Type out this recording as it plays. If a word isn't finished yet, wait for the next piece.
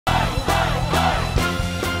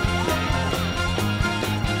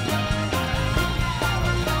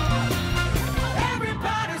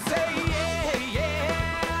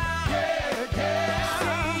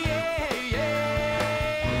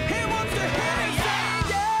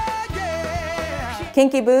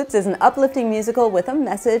Kinky Boots is an uplifting musical with a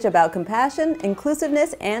message about compassion,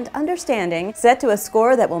 inclusiveness, and understanding, set to a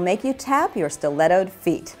score that will make you tap your stilettoed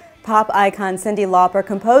feet. Pop icon Cyndi Lauper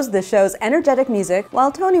composed the show's energetic music, while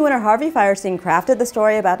Tony winner Harvey Fierstein crafted the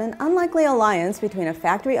story about an unlikely alliance between a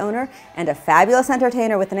factory owner and a fabulous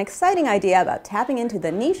entertainer with an exciting idea about tapping into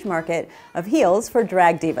the niche market of heels for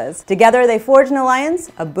drag divas. Together they forge an alliance,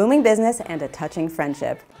 a booming business, and a touching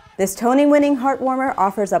friendship. This Tony-winning heartwarmer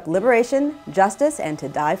offers up liberation, justice, and to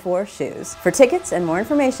die for shoes. For tickets and more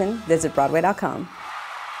information, visit Broadway.com.